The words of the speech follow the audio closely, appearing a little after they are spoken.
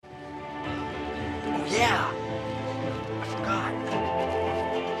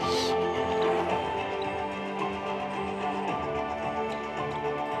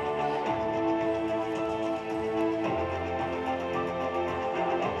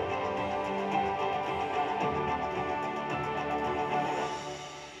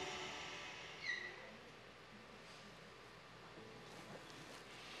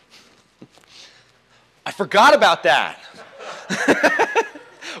I forgot about that.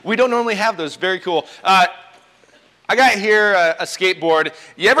 We don't normally have those. Very cool. I got here a skateboard.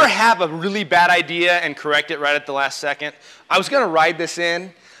 You ever have a really bad idea and correct it right at the last second? I was going to ride this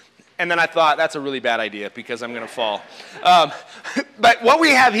in, and then I thought, that's a really bad idea because I'm going to fall. But what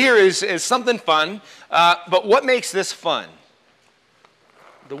we have here is something fun. But what makes this fun?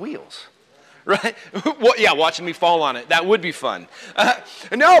 The wheels. Right? Well, yeah, watching me fall on it. That would be fun.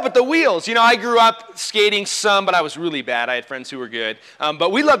 No, but the wheels. You know, I grew up skating some, but I was really bad. I had friends who were good.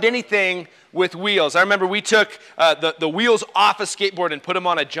 But we loved anything with wheels. I remember we took the wheels off a skateboard and put them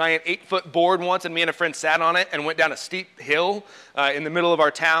on a giant 8-foot board once, and me and a friend sat on it and went down a steep hill in the middle of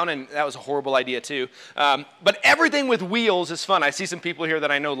our town, and that was a horrible idea too. But everything with wheels is fun. I see some people here that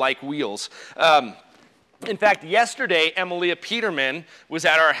I know like wheels. In fact, yesterday, Emilia Peterman was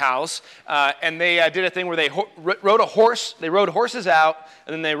at our house, and they did a thing where they rode a horse. They rode horses out,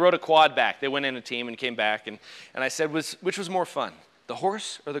 and then they rode a quad back. They went in a team and came back, and I said, which was more fun, the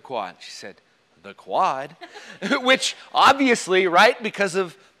horse or the quad? She said, the quad, which obviously, right, because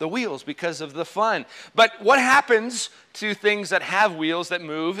of the wheels, because of the fun. But what happens to things that have wheels that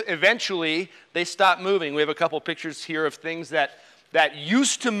move? Eventually, they stop moving. We have a couple pictures here of things that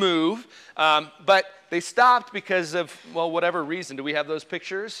used to move, but they stopped because of, well, whatever reason. Do we have those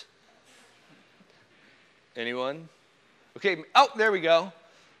pictures? Anyone? Okay, oh, there we go.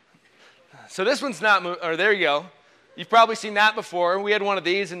 So this one's not moving, or there you go. You've probably seen that before. We had one of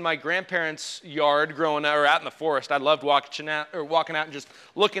these in my grandparents' yard growing up, or out in the forest. I loved walking out and just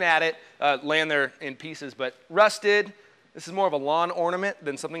looking at it, laying there in pieces, but rusted. This is more of a lawn ornament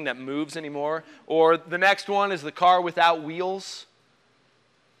than something that moves anymore. Or the next one is the car without wheels.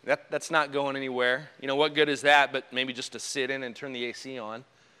 That's not going anywhere. You know, what good is that but maybe just to sit in and turn the AC on?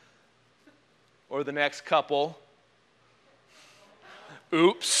 Or the next couple.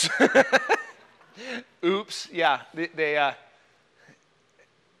 Oops. Oops, yeah.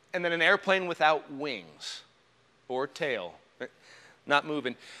 And then an airplane without wings or tail. Not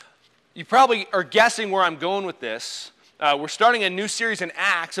moving. You probably are guessing where I'm going with this. We're starting a new series in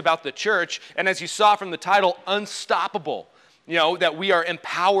Acts about the church, and as you saw from the title, Unstoppable. You know, that we are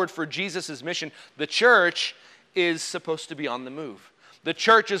empowered for Jesus' mission. The church is supposed to be on the move. The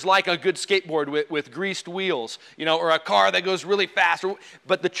church is like a good skateboard with greased wheels, you know, or a car that goes really fast.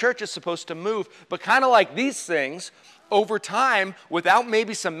 But the church is supposed to move. But kind of like these things, over time, without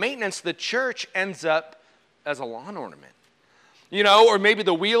maybe some maintenance, the church ends up as a lawn ornament. You know, or maybe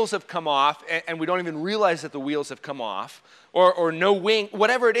the wheels have come off, and we don't even realize that the wheels have come off. Or no wing,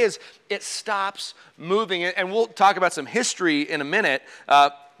 whatever it is, it stops moving. And we'll talk about some history in a minute.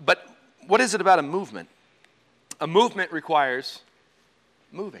 But what is it about a movement? A movement requires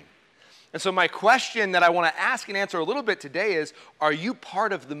moving. And so my question that I want to ask and answer a little bit today is, are you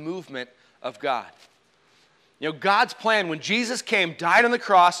part of the movement of God? You know, God's plan, when Jesus came, died on the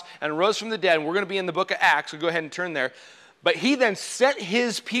cross, and rose from the dead, and we're going to be in the book of Acts, so go ahead and turn there. But he then sent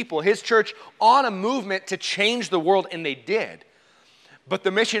his people, his church, on a movement to change the world, and they did. But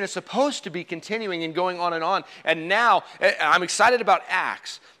the mission is supposed to be continuing and going on and on. And now, I'm excited about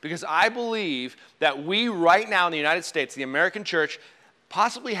Acts, because I believe that we right now in the United States, the American church,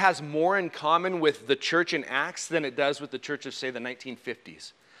 possibly has more in common with the church in Acts than it does with the church of, say, the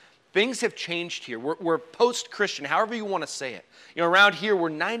 1950s. Things have changed here. We're post-Christian, however you want to say it. You know, around here,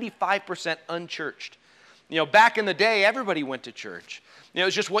 we're 95% unchurched. You know, back in the day, everybody went to church. You know, it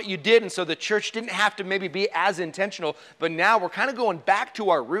was just what you did, and so the church didn't have to maybe be as intentional. But now we're kind of going back to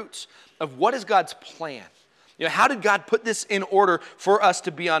our roots of what is God's plan. You know, how did God put this in order for us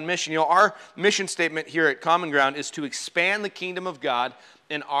to be on mission? You know, our mission statement here at Common Ground is to expand the kingdom of God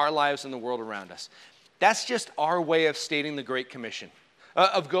in our lives and the world around us. That's just our way of stating the Great Commission,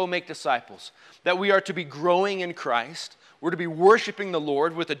 of go make disciples, that we are to be growing in Christ. We're to be worshiping the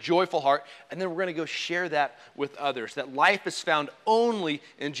Lord with a joyful heart, and then we're going to go share that with others, that life is found only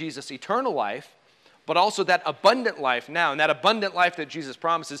in Jesus, eternal life, but also that abundant life now. And that abundant life that Jesus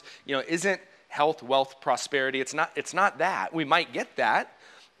promises, you know, isn't health, wealth, prosperity. It's not that. We might get that,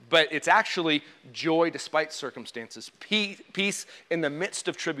 but it's actually joy despite circumstances, peace in the midst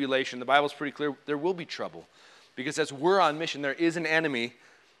of tribulation. The Bible's pretty clear. There will be trouble, because as we're on mission, there is an enemy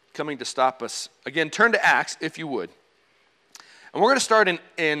coming to stop us. Again, turn to Acts, if you would. And we're going to start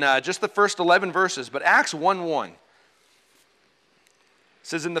in just the first 11 verses, but Acts 1:1. It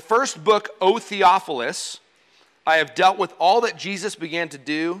says, "In the first book, O Theophilus, I have dealt with all that Jesus began to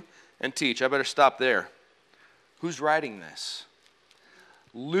do and teach." I better stop there. Who's writing this?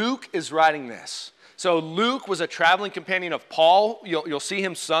 Luke is writing this. So Luke was a traveling companion of Paul. You'll see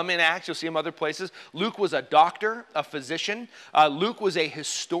him some in Acts. You'll see him other places. Luke was a doctor, a physician. Luke was a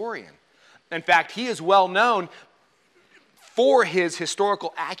historian. In fact, he is well known for his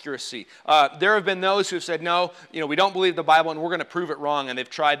historical accuracy. There have been those who have said, no, we don't believe the Bible and we're going to prove it wrong. And they've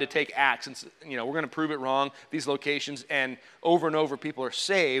tried to take Acts and, we're going to prove it wrong, these locations. And over people are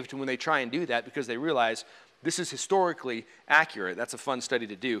saved when they try and do that because they realize this is historically accurate. That's a fun study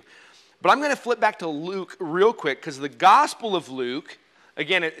to do. But I'm going to flip back to Luke real quick because the Gospel of Luke,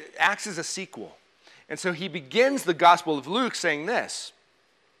 again, it acts as a sequel. And so he begins the Gospel of Luke saying this: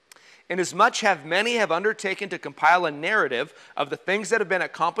 "Inasmuch many have undertaken to compile a narrative of the things that have been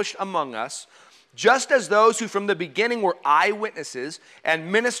accomplished among us, just as those who from the beginning were eyewitnesses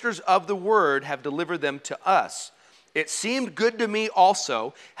and ministers of the word have delivered them to us. It seemed good to me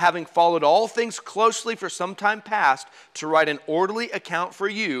also, having followed all things closely for some time past, to write an orderly account for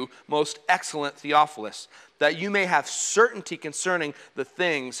you, most excellent Theophilus, that you may have certainty concerning the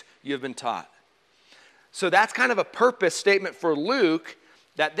things you have been taught." So that's kind of a purpose statement for Luke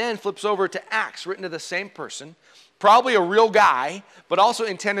that then flips over to Acts, written to the same person, probably a real guy, but also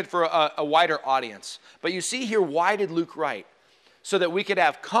intended for a wider audience. But you see here, why did Luke write? So that we could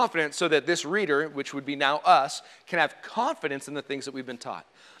have confidence, so that this reader, which would be now us, can have confidence in the things that we've been taught.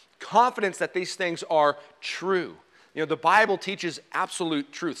 Confidence that these things are true. The Bible teaches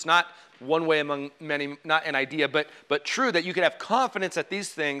absolute truths, not one way among many, not an idea, but true, that you could have confidence that these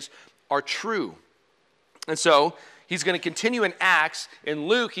things are true. And so he's going to continue in Acts. In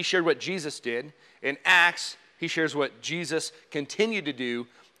Luke, he shared what Jesus did. In Acts, he shares what Jesus continued to do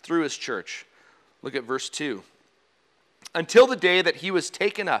through his church. Look at verse 2. "Until the day that he was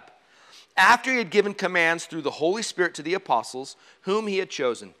taken up, after he had given commands through the Holy Spirit to the apostles, whom he had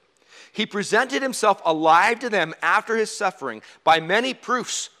chosen. He presented himself alive to them after his suffering by many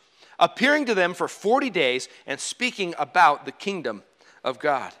proofs, appearing to them for 40 days and speaking about the kingdom of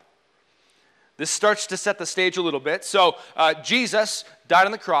God." This starts to set the stage a little bit. So Jesus died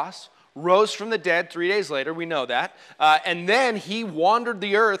on the cross, rose from the dead 3 days later, we know that. And then he wandered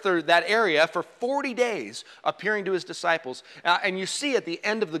the earth, or that area, for 40 days, appearing to his disciples. And you see at the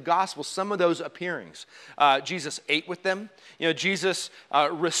end of the gospel some of those appearings. Jesus ate with them. Jesus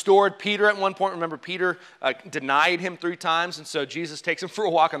restored Peter at one point. Remember, Peter denied him 3 times. And so Jesus takes him for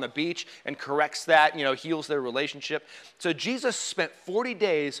a walk on the beach and corrects that, heals their relationship. So Jesus spent 40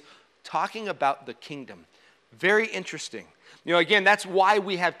 days talking about the kingdom. Very interesting. Again, that's why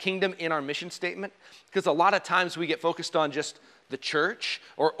we have kingdom in our mission statement, because a lot of times we get focused on just the church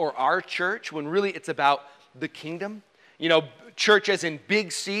or our church, when really it's about the kingdom. Church as in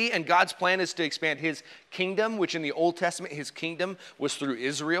big C, and God's plan is to expand his kingdom, which in the Old Testament, his kingdom was through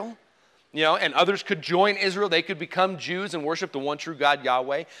Israel. And others could join Israel. They could become Jews and worship the one true God,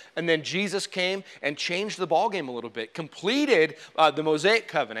 Yahweh. And then Jesus came and changed the ballgame a little bit, completed the Mosaic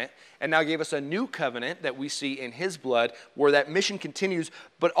covenant, and now gave us a new covenant that we see in his blood, where that mission continues,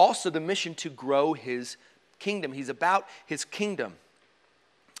 but also the mission to grow his kingdom. He's about his kingdom.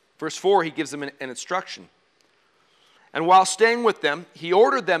 Verse 4, he gives them an instruction. "And while staying with them, he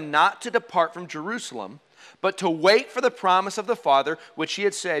ordered them not to depart from Jerusalem, but to wait for the promise of the Father, which he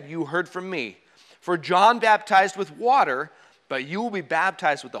had said, 'You heard from me. For John baptized with water, but you will be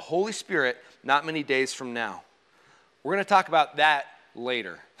baptized with the Holy Spirit not many days from now.'" We're going to talk about that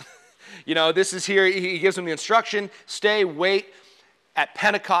later. This is here, he gives them the instruction, stay, wait. At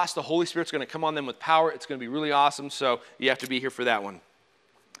Pentecost, the Holy Spirit's going to come on them with power. It's going to be really awesome, so you have to be here for that one.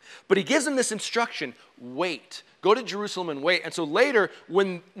 But he gives them this instruction, wait. Go to Jerusalem and wait. And so later,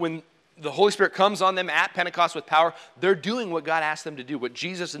 when the Holy Spirit comes on them at Pentecost with power, they're doing what God asked them to do, what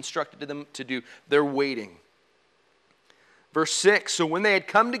Jesus instructed them to do. They're waiting. Verse 6, "So when they had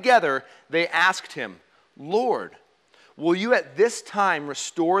come together, they asked him, 'Lord, will you at this time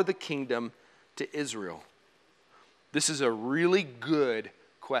restore the kingdom to Israel?'" This is a really good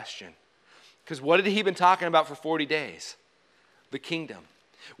question. Because what had he been talking about for 40 days? The kingdom.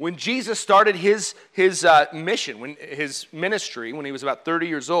 When Jesus started his mission, his ministry, when he was about 30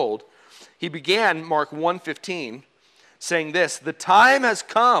 years old, he began, Mark 1:15, saying this: "The time has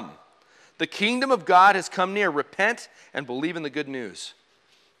come. The kingdom of God has come near. Repent and believe in the good news."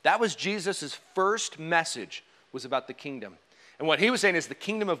 That was Jesus' first message, was about the kingdom. And what he was saying is the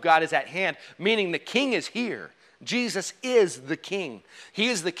kingdom of God is at hand, meaning the king is here. Jesus is the king. He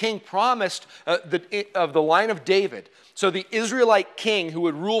is the king promised of the line of David. So the Israelite king who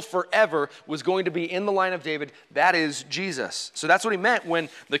would rule forever was going to be in the line of David. That is Jesus. So that's what he meant when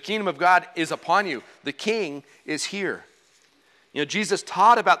the kingdom of God is upon you. The king is here. Jesus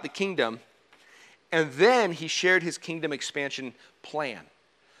taught about the kingdom, and then he shared his kingdom expansion plan.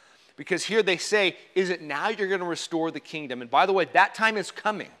 Because here they say, is it now you're going to restore the kingdom? And by the way, that time is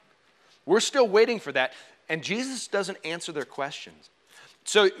coming. We're still waiting for that. And Jesus doesn't answer their questions.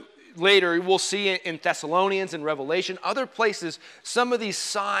 So later we'll see in Thessalonians and Revelation, other places, some of these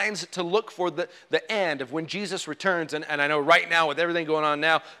signs to look for the end of when Jesus returns. And I know right now with everything going on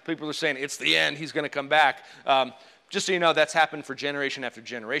now, people are saying it's the end, he's going to come back. Just so you know, that's happened for generation after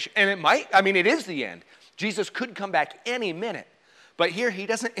generation. And it is the end. Jesus could come back any minute. But here he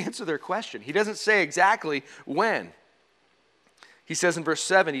doesn't answer their question. He doesn't say exactly when. He says in verse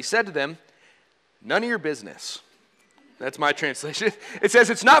 7, he said to them, none of your business. That's my translation. It says,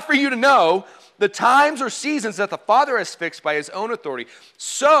 it's not for you to know the times or seasons that the Father has fixed by his own authority.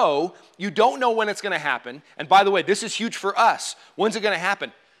 So you don't know when it's going to happen. And by the way, this is huge for us. When's it going to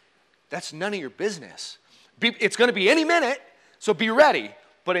happen? That's none of your business. It's going to be any minute, so be ready.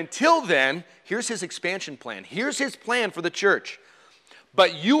 But until then, here's his expansion plan. Here's his plan for the church.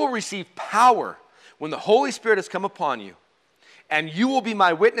 But you will receive power when the Holy Spirit has come upon you, and you will be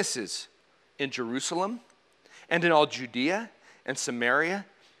my witnesses in Jerusalem and in all Judea and Samaria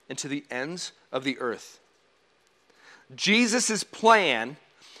and to the ends of the earth. Jesus' plan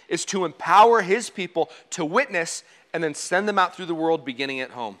is to empower his people to witness and then send them out through the world beginning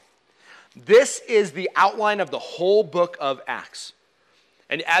at home. This is the outline of the whole book of Acts.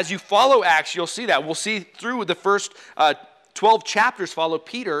 And as you follow Acts, you'll see that. We'll see through the first 12 chapters follow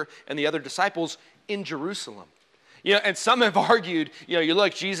Peter and the other disciples in Jerusalem. And some have argued, you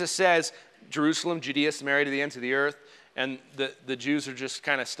look, Jesus says, Jerusalem, Judea, Samaria, to the ends of the earth. And the Jews are just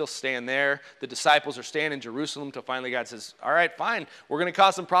kind of still staying there. The disciples are staying in Jerusalem until finally God says, all right, fine, we're going to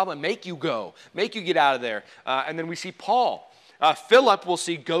cause some problem. Make you go. Make you get out of there. And then we see Paul. Philip we'll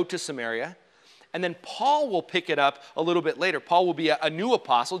see go to Samaria. And then Paul will pick it up a little bit later. Paul will be a new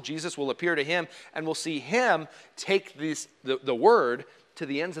apostle. Jesus will appear to him, and we'll see him take the word to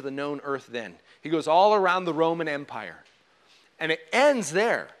the ends of the known earth then. He goes all around the Roman Empire. And it ends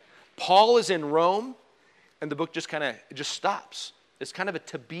there. Paul is in Rome, and the book just stops. It's kind of a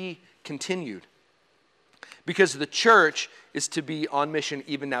to be continued. Because the church is to be on mission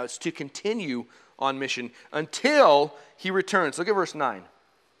even now. It's to continue on mission until he returns. Look at verse 9.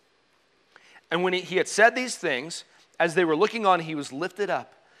 And when he had said these things, as they were looking on, he was lifted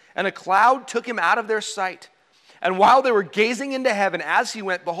up, and a cloud took him out of their sight. And while they were gazing into heaven as he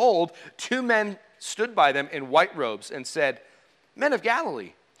went, behold, two men stood by them in white robes and said, Men of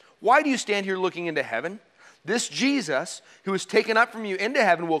Galilee, why do you stand here looking into heaven? This Jesus, who was taken up from you into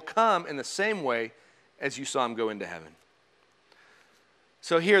heaven, will come in the same way as you saw him go into heaven.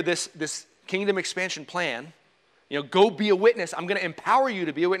 So here, this kingdom expansion plan, go be a witness. I'm going to empower you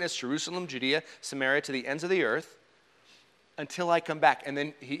to be a witness, Jerusalem, Judea, Samaria, to the ends of the earth, until I come back. And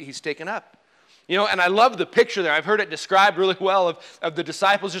then he's taken up. And I love the picture there. I've heard it described really well of the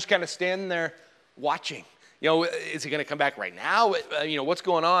disciples just kind of standing there watching. Is he going to come back right now? What's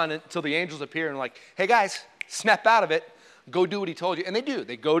going on? Until the angels appear and like, hey guys, snap out of it. Go do what he told you. And they do.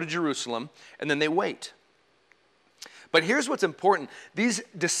 They go to Jerusalem and then they wait. But here's what's important. These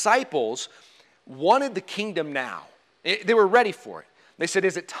disciples wanted the kingdom now. They were ready for it. They said,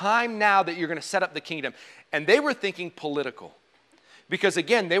 is it time now that you're going to set up the kingdom? And they were thinking political. Because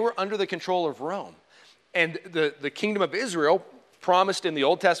again, they were under the control of Rome. And the kingdom of Israel, promised in the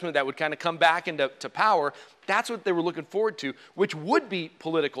Old Testament that would kind of come back into power, that's what they were looking forward to, which would be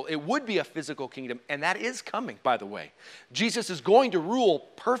political. It would be a physical kingdom. And that is coming, by the way. Jesus is going to rule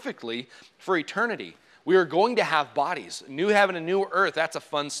perfectly for eternity. We are going to have bodies, new heaven and new earth. That's a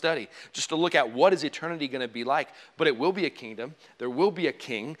fun study, just to look at what is eternity going to be like. But it will be a kingdom, there will be a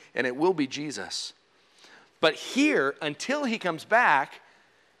king, and it will be Jesus. But here, until he comes back,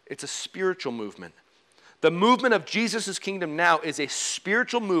 it's a spiritual movement. The movement of Jesus' kingdom now is a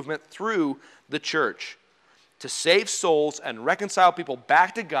spiritual movement through the church to save souls and reconcile people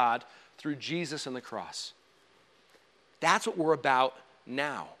back to God through Jesus and the cross. That's what we're about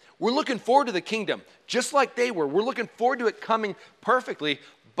now. We're looking forward to the kingdom, just like they were. We're looking forward to it coming perfectly,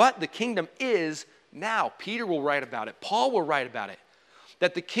 but the kingdom is now. Peter will write about it. Paul will write about it,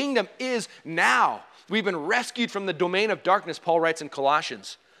 that the kingdom is now. We've been rescued from the domain of darkness, Paul writes in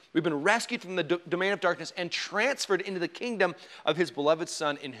Colossians. We've been rescued from the domain of darkness and transferred into the kingdom of his beloved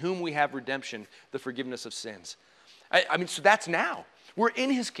Son, in whom we have redemption, the forgiveness of sins. So that's now. We're in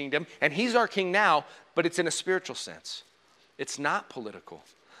his kingdom, and he's our king now, but it's in a spiritual sense. It's not political.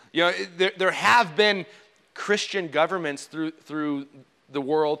 There have been Christian governments through the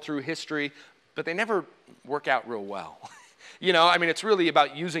world, through history, but they never work out real well. It's really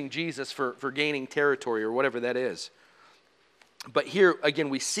about using Jesus for gaining territory or whatever that is. But here, again,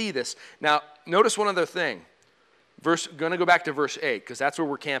 we see this. Now, notice one other thing. Going to go back to verse 8, because that's where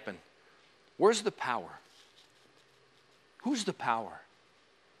we're camping. Where's the power? Who's the power?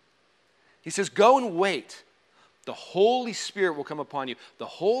 He says, go and wait. The Holy Spirit will come upon you. The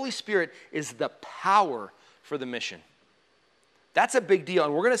Holy Spirit is the power for the mission. That's a big deal,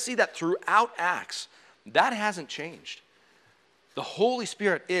 and we're going to see that throughout Acts. That hasn't changed. The Holy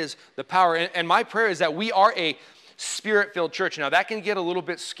Spirit is the power, and my prayer is that we are a Spirit-filled church. Now, that can get a little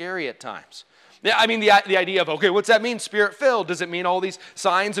bit scary at times. Yeah, I mean, the idea of, okay, what's that mean, Spirit-filled? Does it mean all these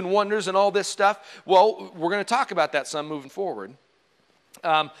signs and wonders and all this stuff? Well, we're going to talk about that some moving forward.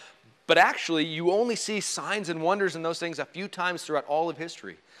 But actually, you only see signs and wonders and those things a few times throughout all of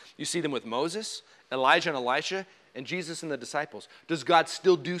history. You see them with Moses, Elijah and Elisha, and Jesus and the disciples. Does God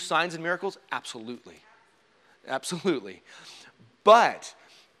still do signs and miracles? Absolutely. Absolutely. But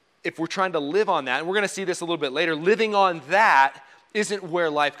if we're trying to live on that, and we're going to see this a little bit later, living on that isn't where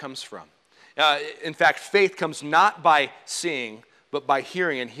life comes from. In fact, faith comes not by seeing, but by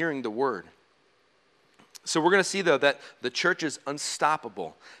hearing, and hearing the word. So we're going to see, though, that the church is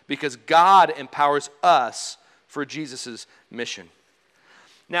unstoppable because God empowers us for Jesus' mission.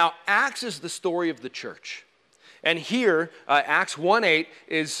 Now, Acts is the story of the church. And here, Acts 1:8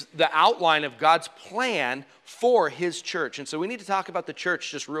 is the outline of God's plan for his church. And so we need to talk about the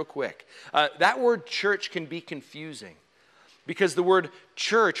church just real quick. That word church can be confusing because the word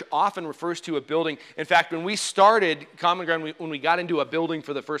church often refers to a building. In fact, when we started Common Ground, when we got into a building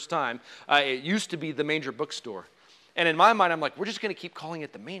for the first time, it used to be the Manger Bookstore. And in my mind, I'm like, we're just going to keep calling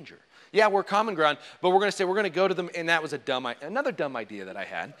it the Manger. Yeah, we're Common Ground, but we're going to say we're going to go to them, and that was another dumb idea that I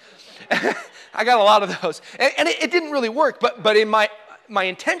had. I got a lot of those, and it didn't really work, but in my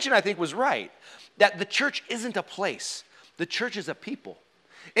intention, I think, was right, that the church isn't a place. The church is a people,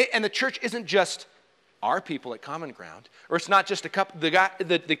 and the church isn't just our people at Common Ground, or it's not just a couple.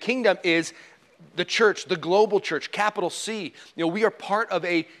 The kingdom is the church, the global church, capital C. You know, we are part of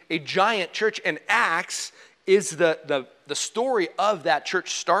a giant church, and Acts is the story of that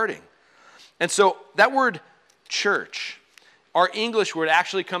church starting. And so that word church, our English word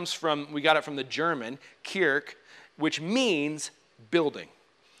actually comes from, we got it from the German, Kirche, which means building.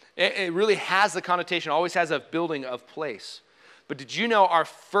 It really has the connotation, always has a building of place. But did you know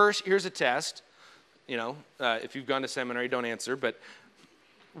here's a test, if you've gone to seminary, don't answer, but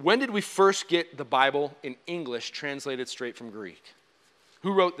when did we first get the Bible in English translated straight from Greek?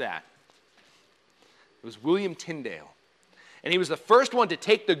 Who wrote that? It was William Tyndale. And he was the first one to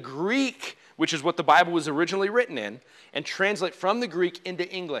take the Greek, which is what the Bible was originally written in, and translate from the Greek into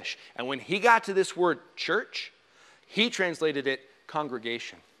English. And when he got to this word church, he translated it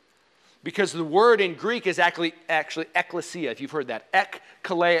congregation. Because the word in Greek is actually ekklesia, if you've heard that. Ek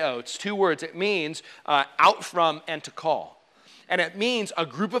kaleo, it's two words. It means out from and to call. And it means a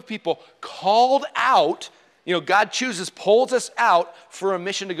group of people called out. God pulls us out for a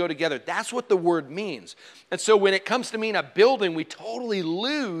mission to go together. That's what the word means. And so when it comes to mean a building, we totally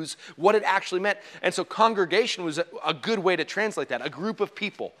lose what it actually meant. And so congregation was a good way to translate that. A group of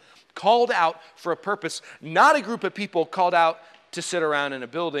people called out for a purpose, not a group of people called out to sit around in a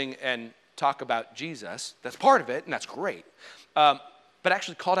building and talk about Jesus. That's part of it, and that's great. But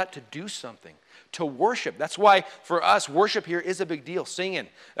actually called out to do something, to worship. That's why for us, worship here is a big deal. Singing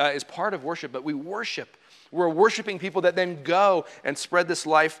is part of worship, but we worship. We're worshiping people that then go and spread this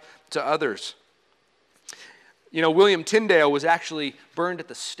life to others. William Tyndale was actually burned at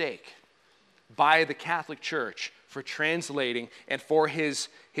the stake by the Catholic Church for translating and for his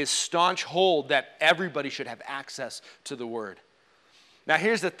staunch hold that everybody should have access to the Word. Now,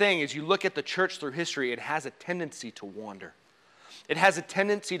 here's the thing. As you look at the church through history, it has a tendency to wander. It has a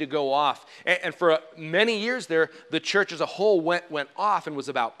tendency to go off. And for many years there, the church as a whole went off and was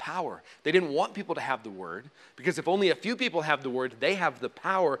about power. They didn't want people to have the word, because if only a few people have the word, they have the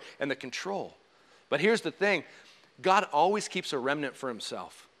power and the control. But here's the thing. God always keeps a remnant for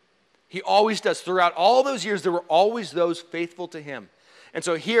himself. He always does. Throughout all those years, there were always those faithful to him. And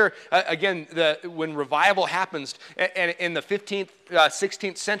so here, again, when revival happens, and in the 15th,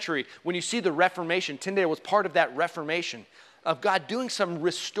 16th century, when you see the Reformation, Tyndale was part of that Reformation, of God doing some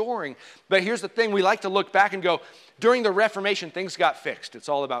restoring. But here's the thing, we like to look back and go, during the Reformation, things got fixed. It's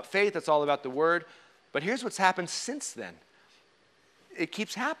all about faith, it's all about the word. But here's what's happened since then. It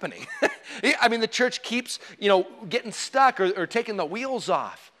keeps happening. I mean, the church keeps, getting stuck or taking the wheels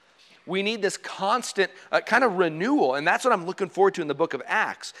off. We need this constant kind of renewal, and that's what I'm looking forward to in the book of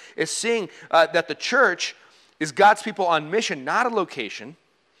Acts, is seeing that the church is God's people on mission, not a location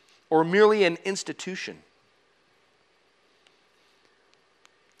or merely an institution.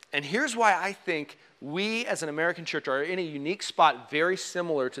 And here's why I think we as an American church are in a unique spot very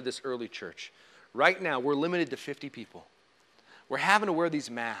similar to this early church. Right now, we're limited to 50 people. We're having to wear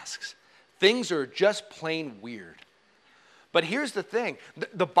these masks. Things are just plain weird. But here's the thing.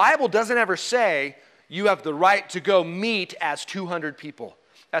 The Bible doesn't ever say you have the right to go meet as 200 people.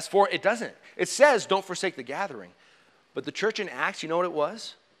 As for, it doesn't. It says, don't forsake the gathering. But the church in Acts, you know what it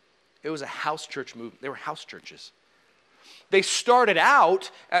was? It was a house church movement. They were house churches. They started out,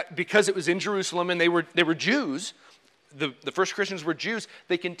 because it was in Jerusalem and they were Jews, the first Christians were Jews,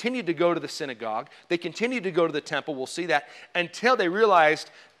 they continued to go to the synagogue. They continued to go to the temple, we'll see that, until they realized,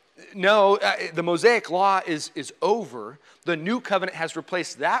 no, the Mosaic law is over. The new covenant has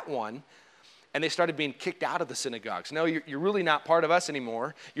replaced that one. And they started being kicked out of the synagogues. No, you're really not part of us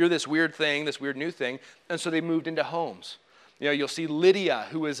anymore. You're this weird thing, this weird new thing. And so they moved into homes. You know, you'll see Lydia,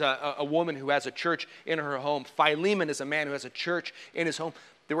 who is a woman who has a church in her home. Philemon is a man who has a church in his home.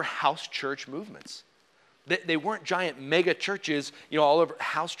 They were house church movements. They weren't giant mega churches, all over,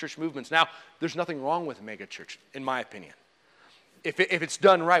 house church movements. Now, there's nothing wrong with a mega church, in my opinion. If it's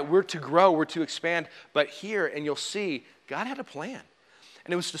done right, we're to grow, we're to expand. But here, and you'll see, God had a plan.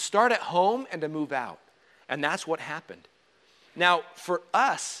 And it was to start at home and to move out. And that's what happened. Now, for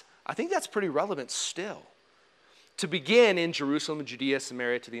us, I think that's pretty relevant still. To begin in Jerusalem, Judea,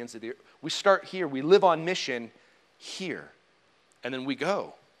 Samaria, to the ends of the earth. We start here. We live on mission here. And then we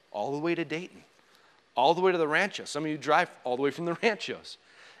go all the way to Dayton, all the way to the Ranchos. Some of you drive all the way from the Ranchos.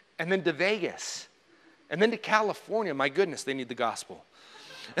 And then to Vegas. And then to California. My goodness, they need the gospel.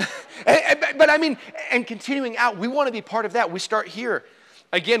 But I mean, and continuing out, we want to be part of that. We start here.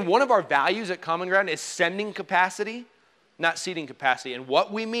 Again, one of our values at Common Ground is sending capacity, not seating capacity. And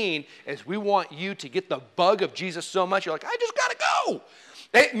what we mean is we want you to get the bug of Jesus so much, you're like, I just got to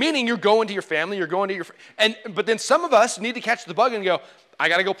go. Meaning you're going to your family, you're going to your but then some of us need to catch the bug and go, I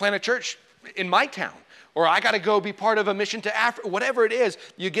got to go plant a church in my town. Or I got to go be part of a mission to Africa. Whatever it is,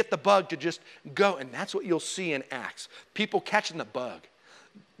 you get the bug to just go. And that's what you'll see in Acts. People catching the bug.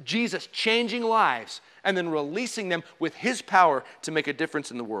 Jesus changing lives and then releasing them with his power to make a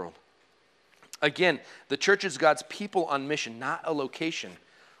difference in the world. Again, the church is God's people on mission, not a location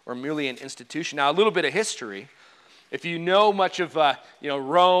or merely an institution. Now, a little bit of history. If you know much of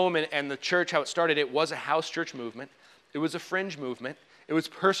Rome and the church, how it started, it was a house church movement. It was a fringe movement. It was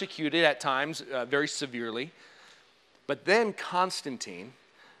persecuted at times very severely. But then Constantine,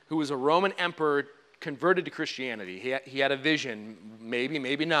 who was a Roman emperor, converted to Christianity. He had a vision,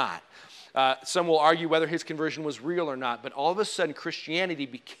 maybe not. Some will argue whether his conversion was real or not, but all of a sudden Christianity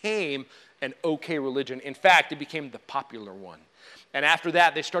became an okay religion. In fact, it became the popular one. And after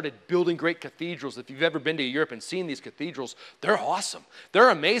that, they started building great cathedrals. If you've ever been to Europe and seen these cathedrals, they're awesome. They're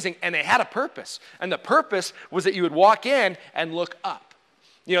amazing, and they had a purpose. And the purpose was that you would walk in and look up.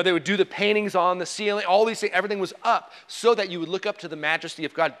 They would do the paintings on the ceiling, all these things, everything was up so that you would look up to the majesty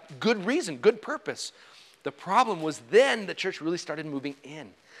of God. Good reason, good purpose. The problem was then the church really started moving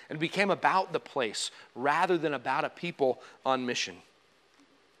in and became about the place rather than about a people on mission.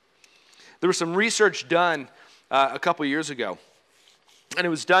 There was some research done a couple years ago, and it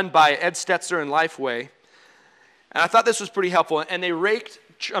was done by Ed Stetzer and Lifeway. And I thought this was pretty helpful. And they ranked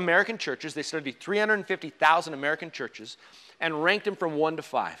American churches. They studied 350,000 American churches and ranked them from 1 to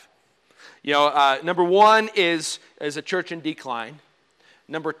 5. Number 1 is a church in decline.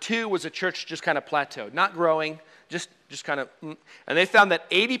 Number 2 was a church just kind of plateaued, not growing, just kind of. And they found that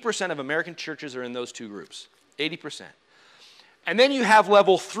 80% of American churches are in those two groups, 80%. And then you have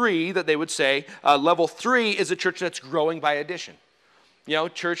level 3 that they would say. Level 3 is a church that's growing by addition.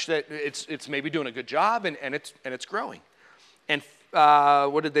 Church that it's maybe doing a good job and it's growing. And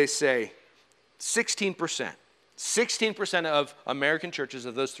what did they say? 16%. 16% of American churches,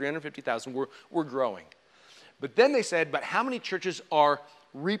 of those 350,000, were growing. But then they said, but how many churches are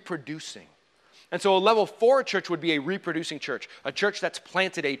reproducing? And so a level 4 church would be a reproducing church, a church that's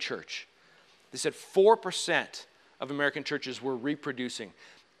planted a church. They said 4% of American churches were reproducing,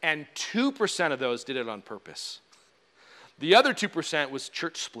 and 2% of those did it on purpose. The other 2% was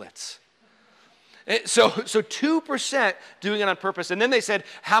church splits. So 2% doing it on purpose. And then they said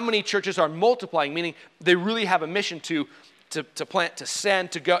how many churches are multiplying, meaning they really have a mission to plant, to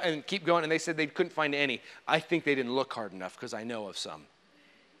send, to go, and keep going. And they said they couldn't find any. I think they didn't look hard enough because I know of some.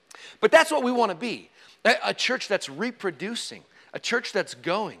 But that's what we want to be, a church that's reproducing, a church that's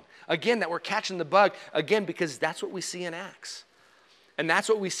going. Again, that we're catching the bug, again, because that's what we see in Acts. And that's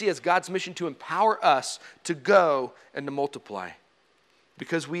what we see as God's mission to empower us to go and to multiply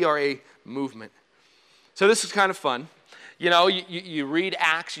because we are a movement. So this is kind of fun. You read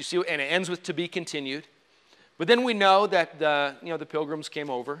Acts, you see, and it ends with to be continued. But then we know that the Pilgrims came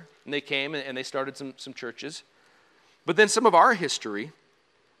over, and they came and they started some churches. But then some of our history,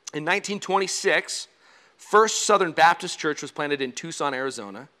 in 1926, First Southern Baptist Church was planted in Tucson,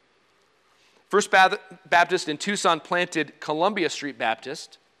 Arizona. First Baptist in Tucson planted Columbia Street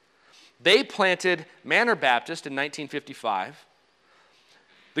Baptist. They planted Manor Baptist in 1955.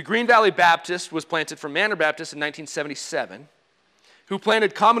 The Green Valley Baptist was planted from Manor Baptist in 1977, who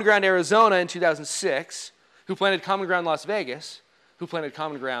planted Common Ground Arizona in 2006, who planted Common Ground Las Vegas, who planted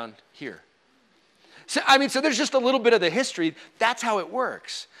Common Ground here. So there's just a little bit of the history. That's how it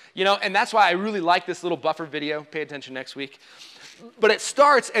works. And that's why I really like this little buffer video. Pay attention next week. But it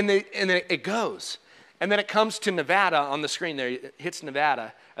starts and then it goes. And then it comes to Nevada on the screen there. It hits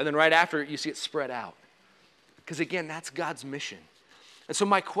Nevada. And then right after you see it spread out. Because again, that's God's mission. And so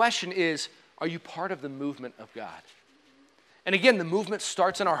my question is, are you part of the movement of God? And again, the movement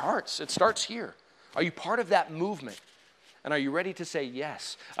starts in our hearts. It starts here. Are you part of that movement? And are you ready to say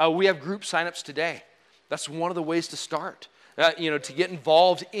yes? We have group signups today. That's one of the ways to start. To get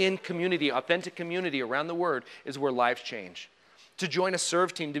involved in community, authentic community around the Word is where lives change. To join a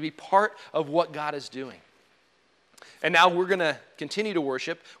serve team, to be part of what God is doing. And now we're going to continue to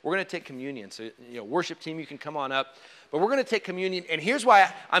worship. We're going to take communion. So, worship team, you can come on up. But we're going to take communion. And here's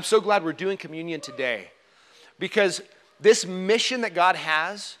why I'm so glad we're doing communion today. Because this mission that God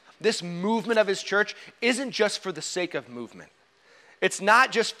has, this movement of His church, isn't just for the sake of movement. It's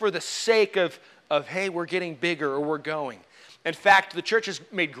not just for the sake of hey, we're getting bigger or we're going. In fact, the church has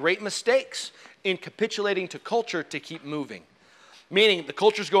made great mistakes in capitulating to culture to keep moving. Meaning, the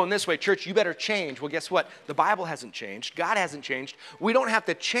culture's going this way. Church, you better change. Well, guess what? The Bible hasn't changed. God hasn't changed. We don't have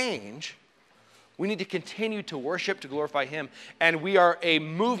to change. We need to continue to worship, to glorify Him. And we are a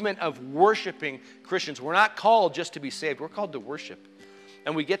movement of worshiping Christians. We're not called just to be saved. We're called to worship.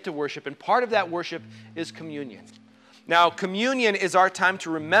 And we get to worship. And part of that worship is communion. Now, communion is our time to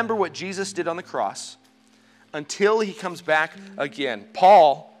remember what Jesus did on the cross until He comes back again.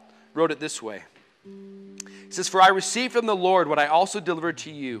 Paul wrote it this way. He says, "For I received from the Lord what I also delivered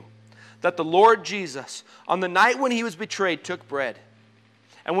to you, that the Lord Jesus, on the night when He was betrayed, took bread.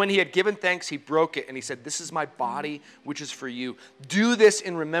 And when He had given thanks, He broke it, and He said, 'This is my body, which is for you. Do this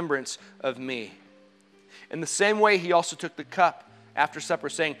in remembrance of me.' In the same way, He also took the cup after supper,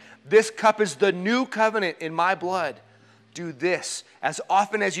 saying, 'This cup is the new covenant in my blood. Do this as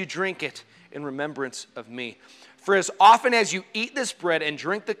often as you drink it in remembrance of me. For as often as you eat this bread and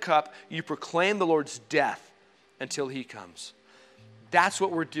drink the cup, you proclaim the Lord's death until He comes.'" That's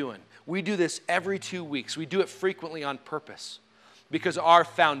what we're doing. We do this every 2 weeks. We do it frequently on purpose because our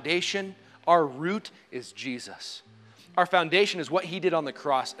foundation, our root is Jesus. Our foundation is what He did on the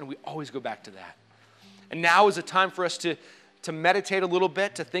cross, and we always go back to that. And now is a time for us to meditate a little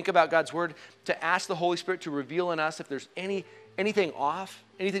bit, to think about God's Word, to ask the Holy Spirit to reveal in us if there's anything off,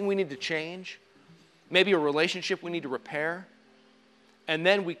 anything we need to change, maybe a relationship we need to repair. And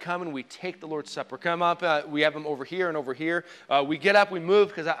then we come and we take the Lord's Supper. Come up, we have them over here and over here. We get up, we move,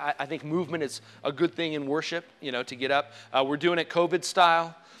 because I think movement is a good thing in worship, to get up. We're doing it COVID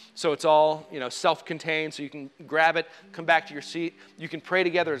style, so it's all, self-contained, so you can grab it, come back to your seat. You can pray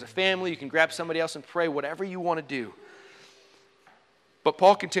together as a family. You can grab somebody else and pray, whatever you want to do. But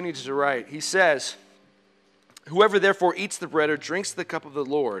Paul continues to write. He says, "Whoever therefore eats the bread or drinks the cup of the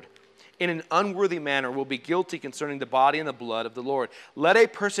Lord in an unworthy manner will be guilty concerning the body and the blood of the Lord. Let a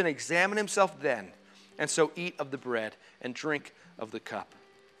person examine himself then, and so eat of the bread and drink of the cup."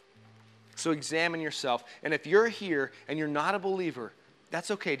 So examine yourself. And if you're here and you're not a believer,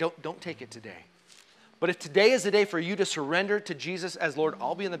 that's okay. Don't take it today. But if today is the day for you to surrender to Jesus as Lord,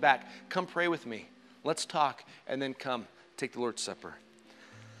 I'll be in the back. Come pray with me. Let's talk, and then come take the Lord's Supper.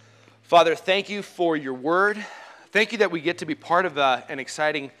 Father, thank you for your word. Thank you that we get to be part of an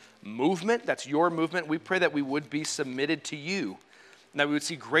exciting movement. That's your movement. We pray that we would be submitted to you and that we would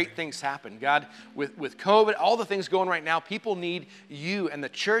see great things happen. God, with COVID, all the things going right now, people need you, and the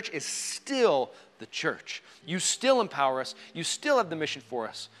church is still the church. You still empower us. You still have the mission for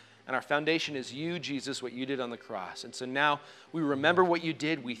us. And our foundation is you, Jesus, what you did on the cross. And so now we remember what you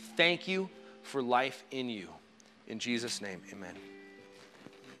did. We thank you for life in you. In Jesus' name, amen.